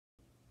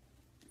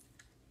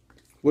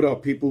What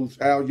up, peoples?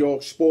 Al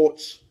York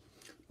Sports.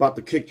 About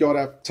to kick y'all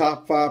that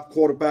top 5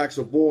 quarterbacks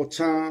of all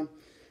time.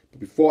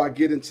 But before I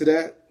get into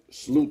that,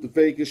 salute the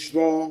Vegas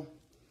strong,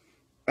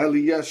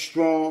 LES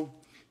strong,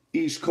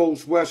 East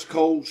Coast, West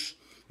Coast.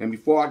 And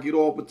before I get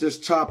off with this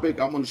topic,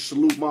 I'm going to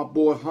salute my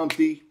boy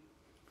Humpty,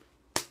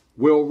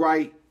 Will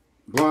Wright,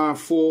 Brian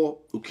Ford,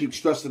 who keep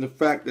stressing the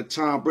fact that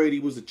Tom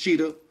Brady was a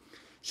cheater.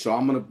 So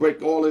I'm going to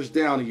break all this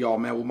down to y'all,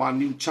 man, with my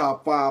new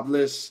top 5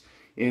 list.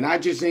 And I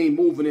just ain't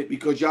moving it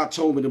because y'all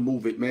told me to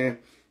move it, man.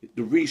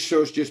 The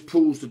research just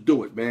proves to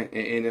do it, man.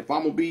 And if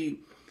I'm going to be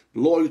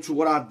loyal to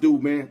what I do,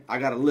 man, I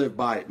got to live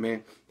by it,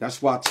 man.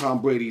 That's why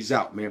Tom Brady's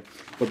out, man.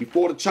 But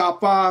before the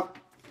top 5,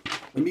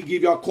 let me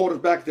give y'all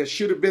quarterbacks that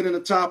should have been in the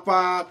top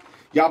 5.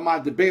 Y'all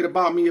might debate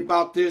about me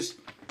about this.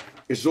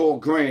 It's all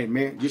grand,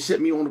 man. Just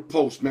hit me on the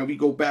post, man. We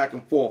go back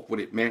and forth with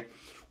it, man.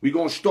 We're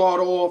going to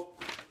start off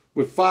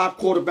with 5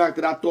 quarterbacks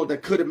that I thought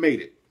that could have made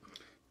it.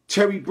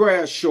 Terry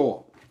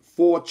Bradshaw,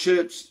 4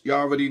 chips. You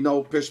already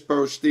know,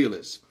 Pittsburgh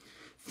Steelers.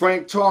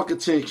 Frank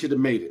Tarkenton should have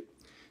made it.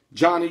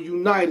 Johnny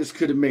Unitas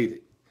could have made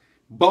it.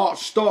 Bart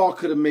Starr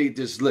could have made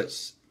this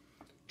list.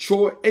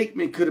 Troy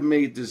Aikman could have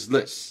made this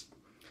list.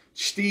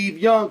 Steve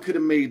Young could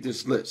have made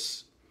this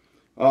list.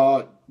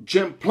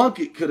 Jim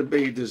Plunkett could have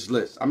made this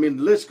list. I mean,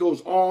 the list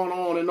goes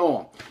on and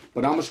on.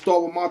 But I'm going to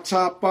start with my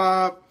top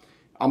 5.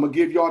 I'm going to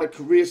give y'all the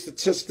career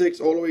statistics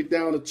all the way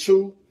down to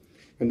 2.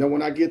 And then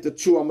when I get to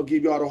 2, I'm going to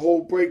give y'all the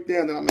whole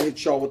breakdown. Then I'm going to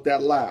hit y'all with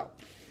that loud.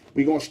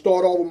 We're going to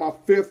start off with my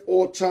 5th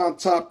all-time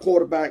top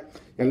quarterback.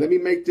 And let me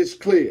make this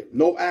clear.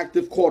 No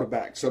active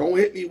quarterback. So don't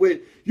hit me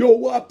with, yo,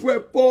 why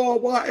Brett Favre,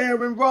 why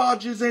Aaron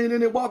Rodgers ain't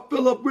in it, why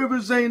Phillip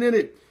Rivers ain't in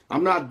it.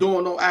 I'm not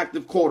doing no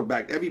active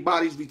quarterback.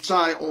 Everybody's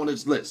retired on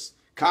this list.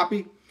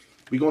 Copy?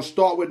 We're going to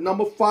start with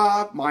number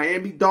 5,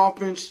 Miami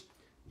Dolphins,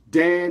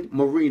 Dan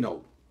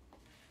Marino.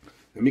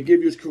 Let me give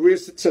you his career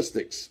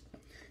statistics.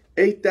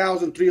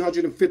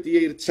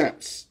 8,358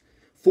 attempts.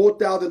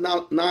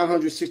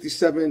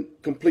 4,967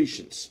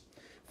 completions.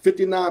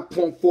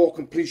 59.4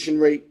 completion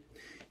rate.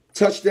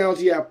 Touchdowns,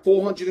 he had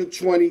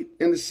 420.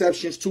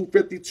 Interceptions,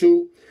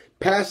 252.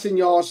 Passing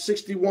yards,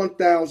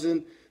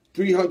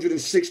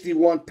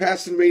 61,361.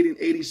 Passing rating,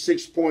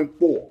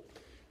 86.4.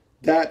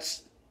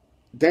 That's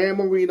Dan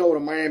Marino, the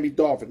Miami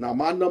Dolphins. Now,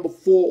 my number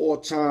 4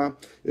 all-time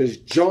is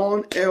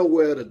John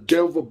Elway, the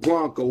Denver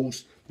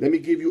Broncos. Let me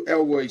give you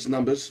Elway's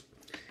numbers.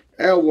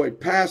 Elway,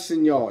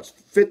 passing yards,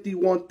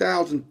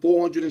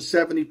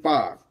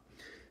 51,475.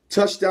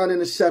 Touchdown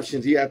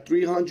interceptions, he had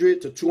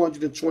 300 to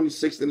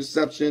 226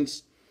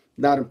 interceptions.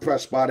 Not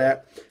impressed by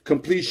that.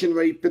 Completion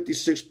rate,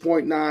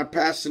 56.9.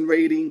 Passing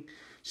rating,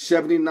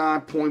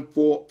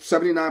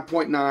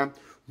 79.9.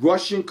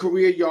 Rushing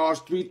career yards,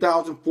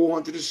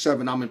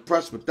 3,407. I'm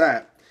impressed with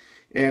that.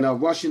 And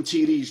rushing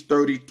TDs,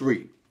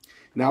 33.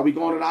 Now we're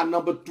going to our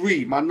number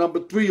 3. My number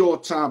 3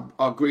 all-time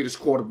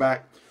greatest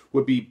quarterback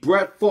would be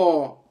Brett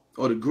Favre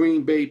of the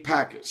Green Bay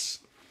Packers.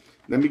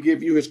 Let me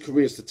give you his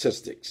career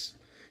statistics.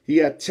 He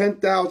had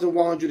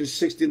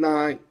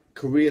 10,169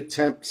 career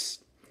attempts,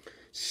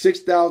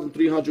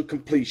 6,300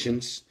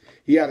 completions.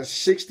 He had a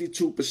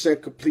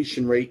 62%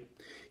 completion rate.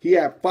 He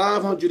had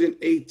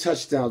 508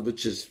 touchdowns,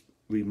 which is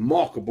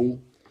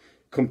remarkable,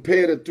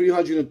 compared to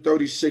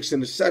 336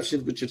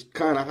 interceptions, which is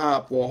kind of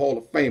high for a Hall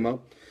of Famer.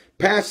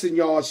 Passing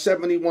yards,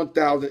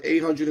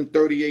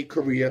 71,838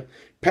 career.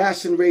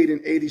 Passing rating,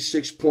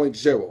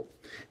 86.0.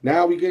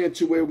 Now we get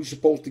into where we're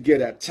supposed to get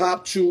at.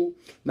 Top 2.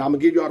 Now I'm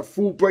going to give y'all the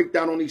full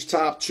breakdown on these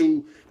top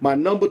 2. My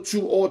number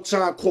 2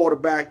 all-time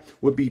quarterback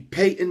would be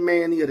Peyton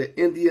Manning of the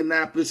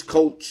Indianapolis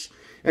Colts.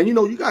 And, you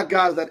know, you got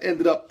guys that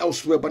ended up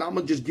elsewhere, but I'm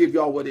going to just give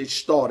y'all where they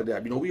started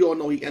at. You know, we all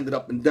know he ended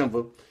up in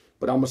Denver,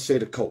 but I'm going to say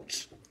the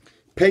Colts.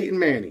 Peyton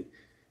Manning,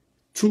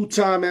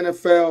 2-time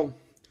NFL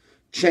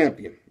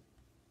champion,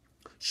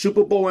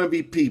 Super Bowl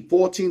MVP,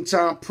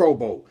 14-time Pro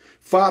Bowl,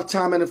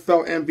 5-time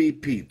NFL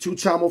MVP,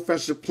 2-time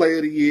Offensive Player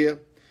of the Year,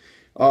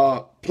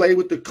 played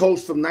with the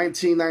Colts from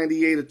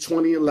 1998 to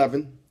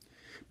 2011,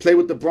 played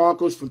with the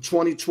Broncos from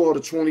 2012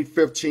 to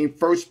 2015,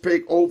 first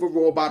pick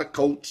overall by the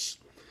Colts,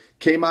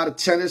 came out of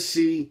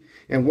Tennessee,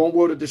 and one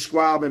word to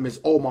describe him is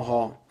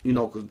Omaha, you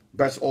know, because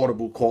best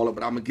audible caller,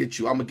 but I'm going to get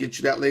you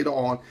that later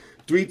on.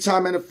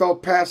 3-time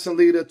NFL passing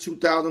leader,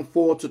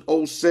 2004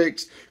 to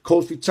 06.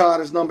 Colts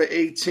retired as number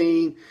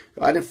 18.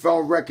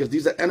 NFL records.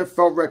 These are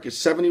NFL records.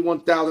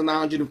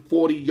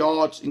 71,940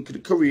 yards in the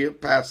career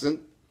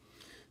passing.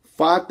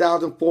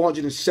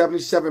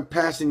 5,477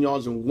 passing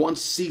yards in one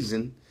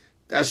season.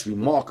 That's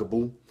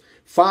remarkable.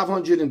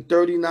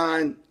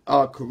 539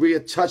 career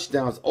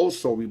touchdowns,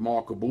 also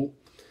remarkable.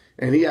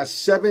 And he has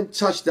 7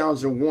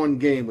 touchdowns in one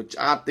game, which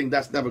I think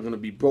that's never going to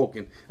be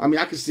broken. I mean,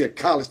 I can see a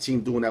college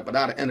team doing that, but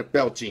not an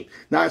NFL team.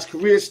 Now, his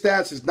career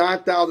stats is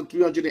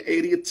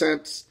 9,380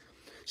 attempts,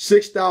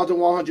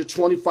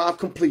 6,125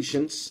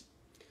 completions.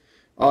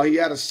 He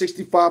had a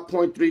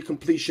 65.3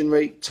 completion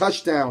rate.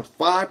 Touchdowns,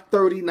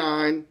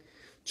 539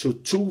 to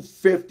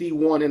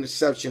 251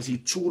 interceptions. He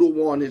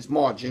 2-to-1 his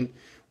margin,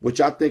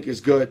 which I think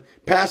is good.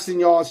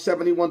 Passing yards,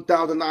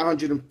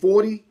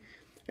 71,940.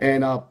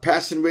 And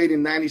passing rating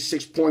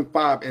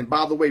 96.5. And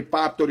by the way,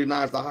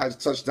 539 is the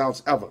highest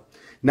touchdowns ever.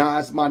 Now,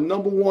 as my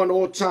 #1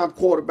 all-time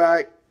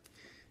quarterback,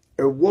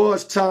 it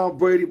was Tom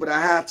Brady, but I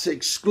had to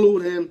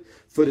exclude him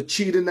for the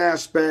cheating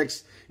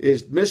aspects.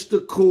 Is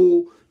Mr.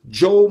 Cool,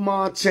 Joe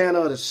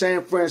Montana of the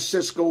San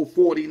Francisco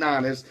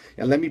 49ers.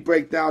 And let me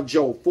break down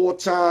Joe.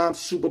 4-time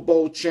Super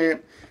Bowl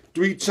champ,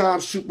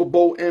 3-time Super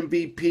Bowl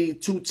MVP,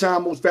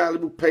 2-time most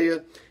valuable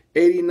player,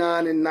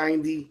 89 and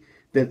 90.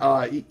 Then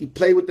he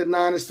played with the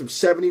Niners from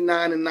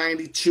 79 and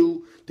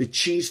 92, the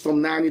Chiefs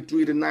from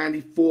 93 to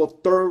 94,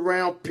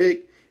 3rd-round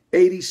pick,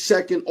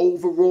 82nd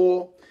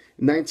overall.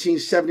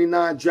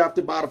 1979,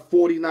 drafted by the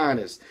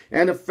 49ers.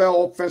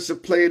 NFL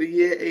Offensive Player of the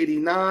Year,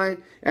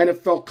 89.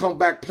 NFL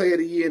Comeback Player of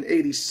the Year in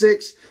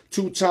 86.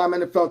 2-time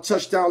NFL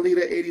Touchdown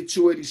Leader,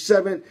 82,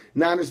 87.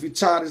 Niners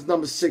retired as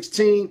number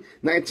 16.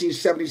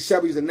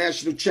 1977, he's a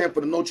national champ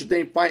for the Notre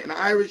Dame Fighting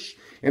Irish.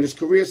 And his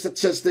career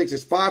statistics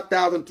is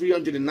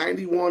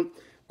 5,391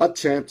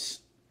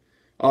 attempts,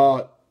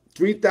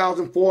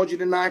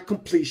 3,409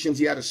 completions.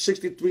 He had a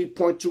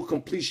 63.2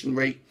 completion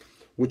rate,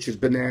 which is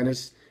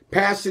bananas.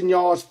 Passing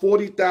yards,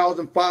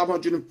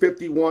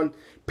 40,551.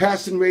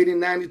 Passing rating,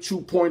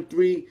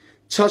 92.3.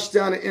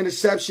 Touchdown and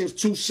interceptions,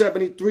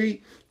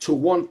 273 to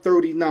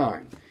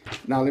 139.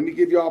 Now, let me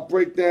give y'all a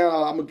breakdown.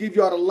 I'm going to give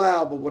y'all the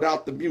loud, but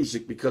without the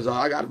music, because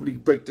I got to really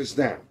break this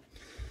down.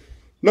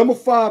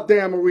 #5,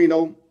 Dan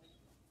Marino.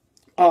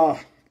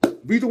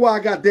 Reason why I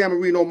got Dan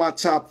Marino in my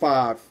top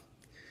 5,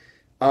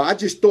 I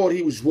just thought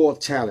he was raw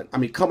talent. I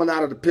mean, coming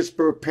out of the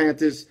Pittsburgh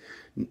Panthers,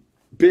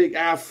 big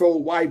afro,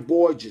 white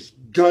boy, just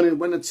gunning,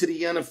 went into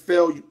the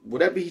NFL.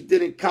 Whatever he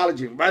did in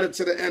college, and right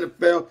into the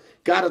NFL,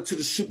 got into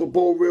the Super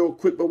Bowl real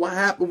quick. But what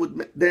happened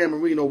with Dan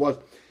Marino was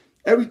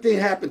everything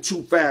happened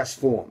too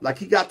fast for him. Like,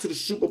 he got to the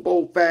Super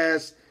Bowl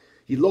fast.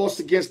 He lost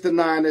against the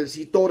Niners.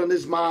 He thought in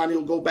his mind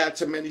he'll go back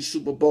to many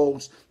Super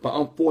Bowls, but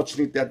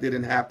unfortunately that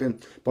didn't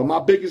happen. But my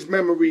biggest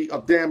memory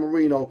of Dan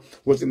Marino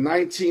was in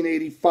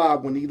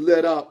 1985 when he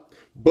lit up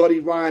Buddy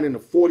Ryan in the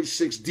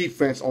 46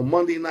 defense on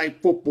Monday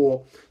Night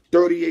Football,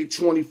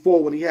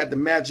 38-24, when he had the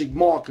magic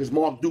markers,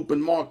 Mark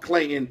Dupin, Mark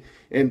Clayton,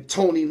 and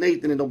Tony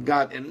Nathan and them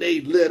guys, and they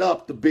lit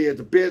up the Bears.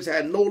 The Bears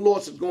had no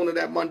losses going to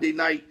that Monday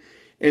night,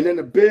 and then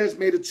the Bears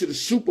made it to the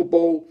Super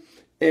Bowl.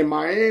 And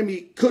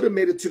Miami could have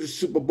made it to the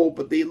Super Bowl,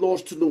 but they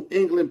lost to New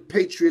England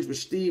Patriots with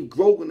Steve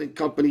Grogan and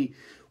company,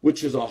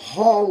 which is a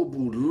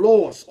horrible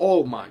loss.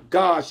 Oh, my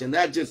gosh. And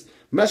that just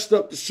messed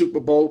up the Super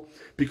Bowl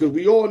because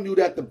we all knew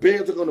that the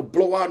Bears are going to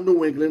blow out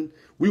New England.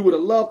 We would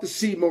have loved to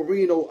see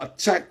Marino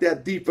attack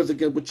that defense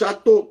again, which I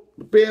thought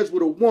the Bears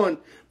would have won,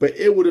 but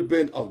it would have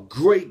been a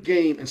great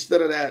game instead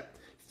of that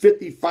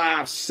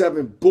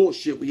 55-7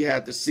 bullshit we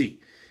had to see.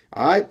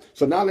 All right?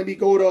 So now let me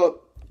go to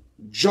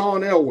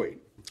John Elway.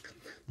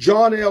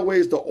 John Elway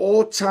is the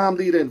all-time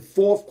leader in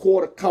fourth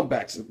quarter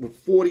comebacks with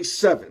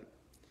 47.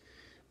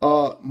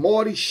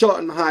 Marty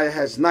Schottenheimer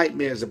has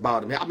nightmares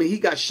about him. I mean, he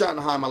got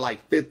Schottenheimer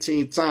like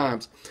 15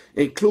 times,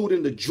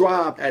 including the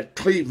drive at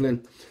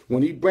Cleveland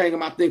when he bring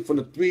him, I think, from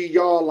the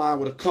 3-yard line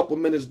with a couple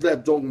minutes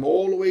left, drove him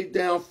all the way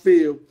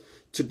downfield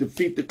to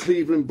defeat the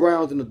Cleveland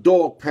Browns in the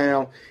dog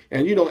pound.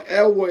 And, you know,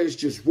 Elway is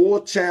just raw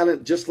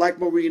talent, just like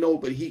Marino,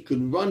 but he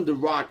can run the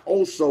rock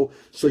also,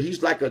 so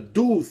he's like a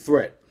dual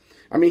threat.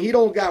 I mean, he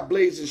don't got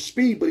blazing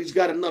speed, but he's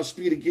got enough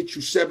speed to get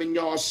you 7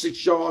 yards,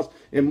 6 yards,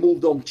 and move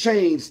them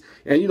chains.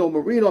 And, you know,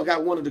 Marino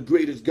got one of the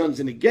greatest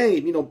guns in the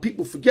game. You know,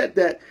 people forget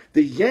that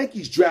the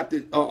Yankees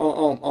drafted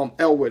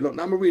Elway. Look,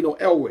 not Marino,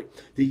 Elway.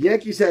 The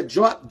Yankees had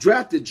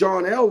drafted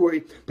John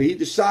Elway, but he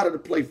decided to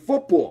play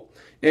football.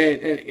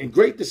 And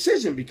great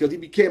decision because he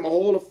became a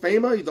Hall of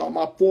Famer. He's on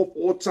my 4th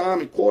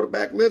all-time in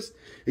quarterback list.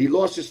 He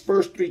lost his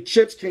first 3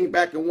 chips, came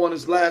back and won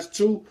his last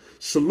 2.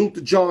 Salute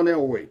to John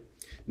Elway.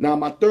 Now,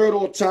 my 3rd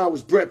all-time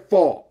was Brett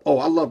Favre. Oh,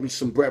 I love me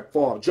some Brett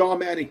Favre. John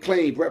Madden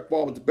claimed Brett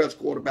Favre was the best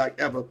quarterback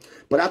ever,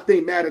 but I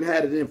think Madden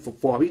had it in for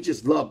Favre. He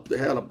just loved the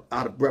hell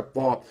out of Brett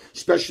Favre,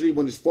 especially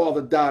when his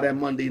father died that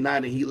Monday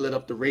night and he lit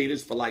up the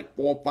Raiders for like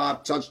 4 or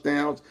 5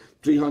 touchdowns,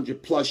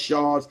 300-plus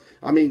yards.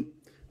 I mean,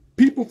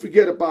 people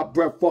forget about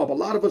Brett Favre. A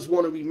lot of us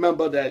want to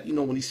remember that, you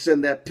know, when he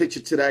sent that picture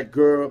to that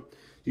girl,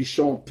 he's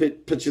showing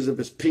pictures of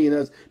his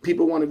peanuts.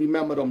 People want to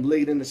remember them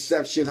late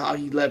interceptions, how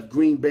he left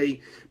Green Bay.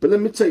 But let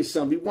me tell you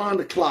something. Rewind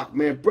the clock,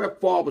 man. Brett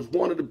Favre was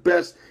one of the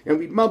best. And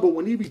remember,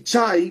 when he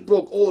retired, he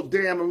broke all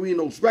Dan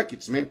Marino's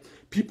records, man.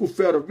 People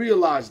fail to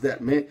realize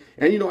that, man.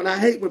 And, you know, and I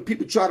hate when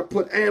people try to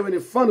put Aaron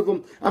in front of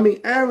him. I mean,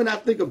 Aaron, I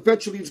think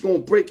eventually he's going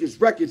to break his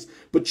records.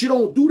 But you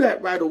don't do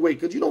that right away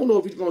because you don't know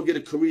if he's going to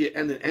get a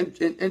career-ending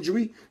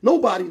injury.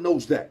 Nobody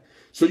knows that.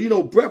 So, you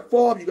know, Brett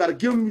Favre, you got to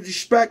give him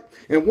respect.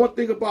 And one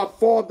thing about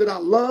Favre that I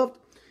loved,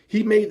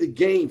 he made the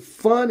game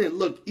fun and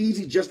look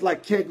easy just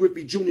like Ken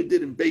Griffey Jr.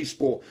 did in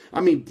baseball.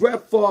 I mean,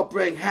 Brett Favre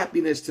brought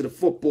happiness to the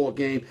football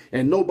game,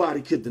 and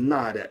nobody could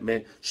deny that,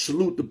 man.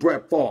 Salute to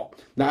Brett Favre.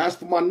 Now, as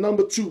for my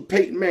number 2,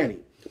 Peyton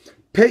Manning.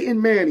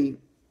 Peyton Manning,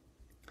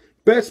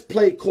 best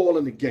play call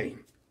in the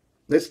game.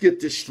 Let's get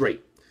this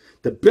straight.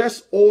 The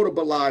best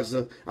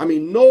audibilizer. I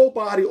mean,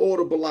 nobody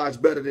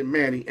audibilized better than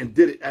Manning and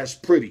did it as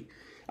pretty.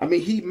 I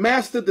mean, he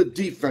mastered the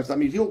defense. I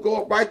mean, he'll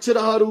go right to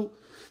the huddle.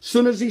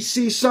 Soon as he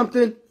sees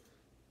something,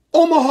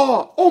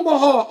 Omaha,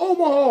 Omaha,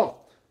 Omaha.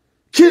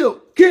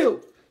 Kill,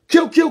 kill,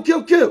 kill, kill,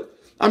 kill, kill.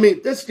 I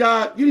mean, this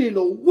guy, you didn't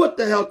know what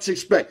the hell to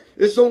expect.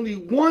 There's only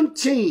one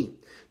team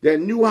that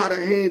knew how to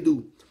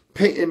handle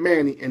Peyton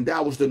Manning, and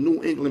that was the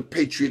New England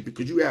Patriots,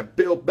 because you have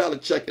Bill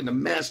Belichick and the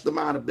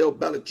mastermind of Bill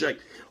Belichick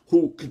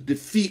who could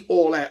defeat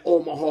all that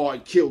Omaha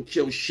and kill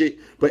shit.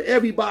 But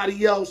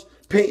everybody else,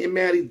 Peyton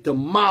Manning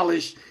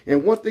demolished.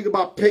 And one thing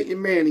about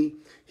Peyton Manning,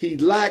 he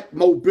lacked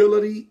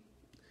mobility.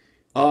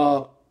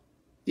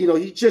 You know,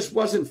 he just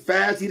wasn't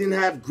fast. He didn't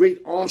have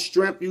great arm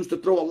strength. He used to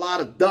throw a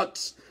lot of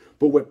ducks.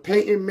 But what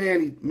Peyton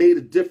Manning made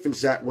a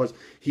difference at was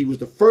he was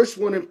the first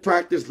one in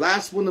practice,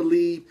 last one to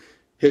leave.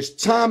 His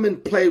time in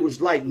play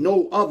was like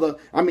no other.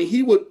 I mean,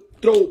 he would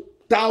throw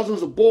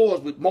thousands of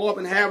balls with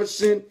Marvin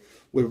Harrison,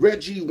 with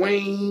Reggie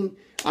Wayne,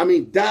 I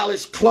mean,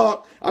 Dallas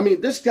Clark. I mean,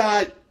 this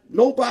guy,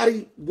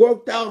 nobody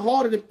worked out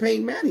harder than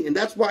Peyton Manning, and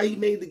that's why he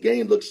made the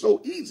game look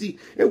so easy.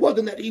 It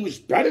wasn't that he was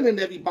better than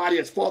everybody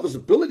as far as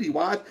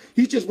ability-wise.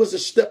 He just was a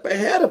step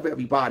ahead of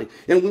everybody.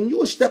 And when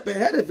you're a step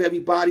ahead of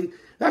everybody,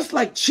 that's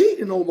like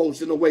cheating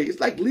almost in a way. It's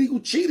like legal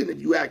cheating if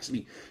you ask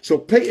me. So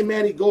Peyton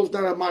Manning goes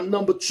down at my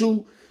number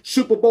 2.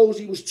 Super Bowls,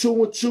 he was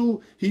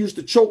 2-2. He used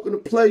to choke in the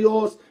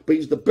playoffs, but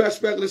he's the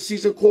best regular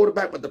season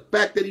quarterback. But the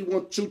fact that he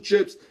won 2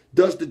 chips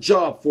does the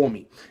job for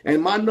me.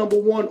 And my number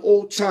 1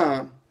 all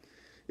time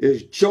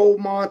is Joe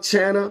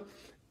Montana.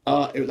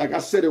 Like I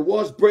said, it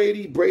was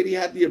Brady. Brady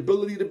had the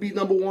ability to be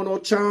number 1 all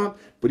time,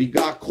 but he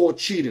got caught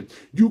cheating.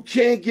 You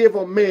can't give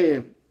a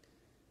man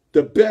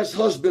the best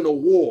husband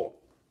award,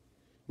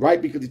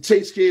 right? Because he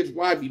takes care of his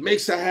wife, he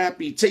makes her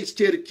happy, he takes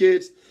care of the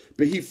kids,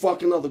 but he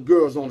fucking other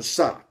girls on the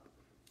side.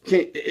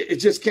 It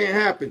just can't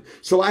happen.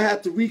 So I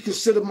had to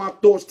reconsider my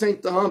thoughts.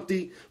 Thank the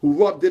Humpty who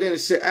rubbed it in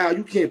and said, Al,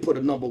 you can't put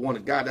a number 1, a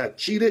guy that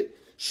cheated.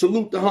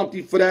 Salute the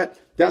Humpty for that.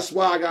 That's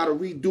why I got to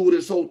redo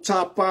this whole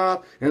top 5.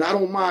 And I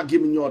don't mind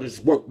giving y'all this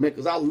work, man,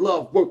 because I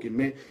love working,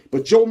 man.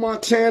 But Joe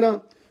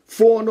Montana,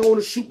 4-0 in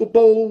the Super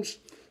Bowls,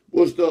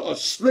 was the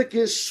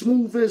slickest,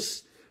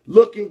 smoothest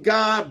looking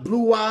guy,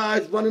 blue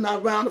eyes, running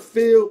around the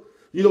field.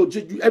 You know,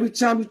 every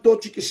time you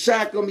thought you could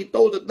sack him, he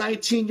throws a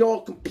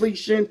 19-yard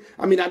completion.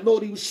 I mean, I know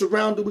he was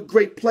surrounded with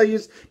great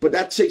players, but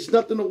that takes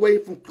nothing away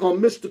from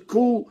Mr.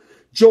 Cool.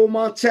 Joe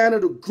Montana,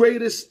 the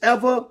greatest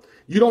ever.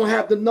 You don't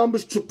have the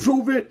numbers to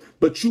prove it,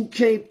 but you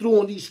came through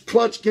on these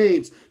clutch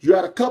games. You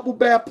had a couple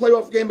bad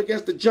playoff games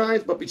against the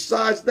Giants, but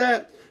besides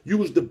that, you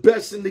was the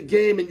best in the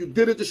game, and you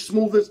did it the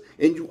smoothest,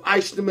 and you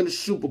iced them in the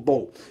Super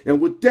Bowl.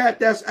 And with that,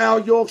 that's Al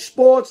York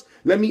Sports.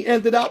 Let me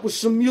end it out with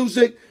some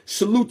music.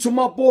 Salute to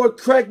my boy,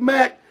 Craig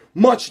Mack.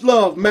 Much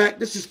love, Mac.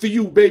 This is for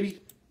you,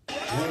 baby.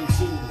 1,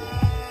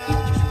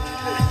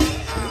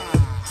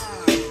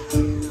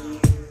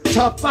 2.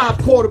 Top 5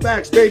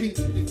 quarterbacks, baby.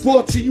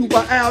 Brought to you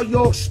by Al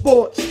York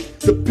Sports.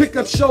 The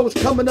pickup show is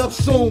coming up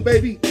soon,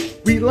 baby.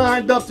 We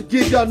lined up to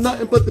give y'all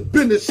nothing but the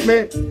business,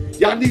 man.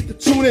 Y'all need to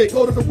tune in.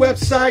 Go to the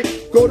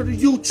website. Go to the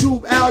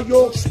YouTube, Al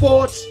York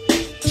Sports.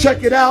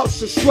 Check it out.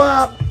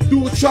 Subscribe. Do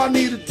what y'all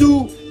need to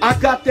do. I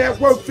got that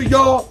work for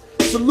y'all.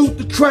 Salute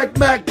to Craig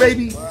Mack,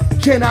 baby.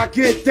 Can I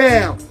get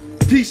down?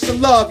 Peace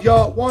and love,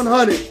 y'all.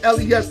 100.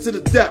 LES to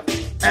the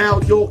death.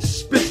 Al York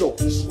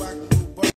Spizzles.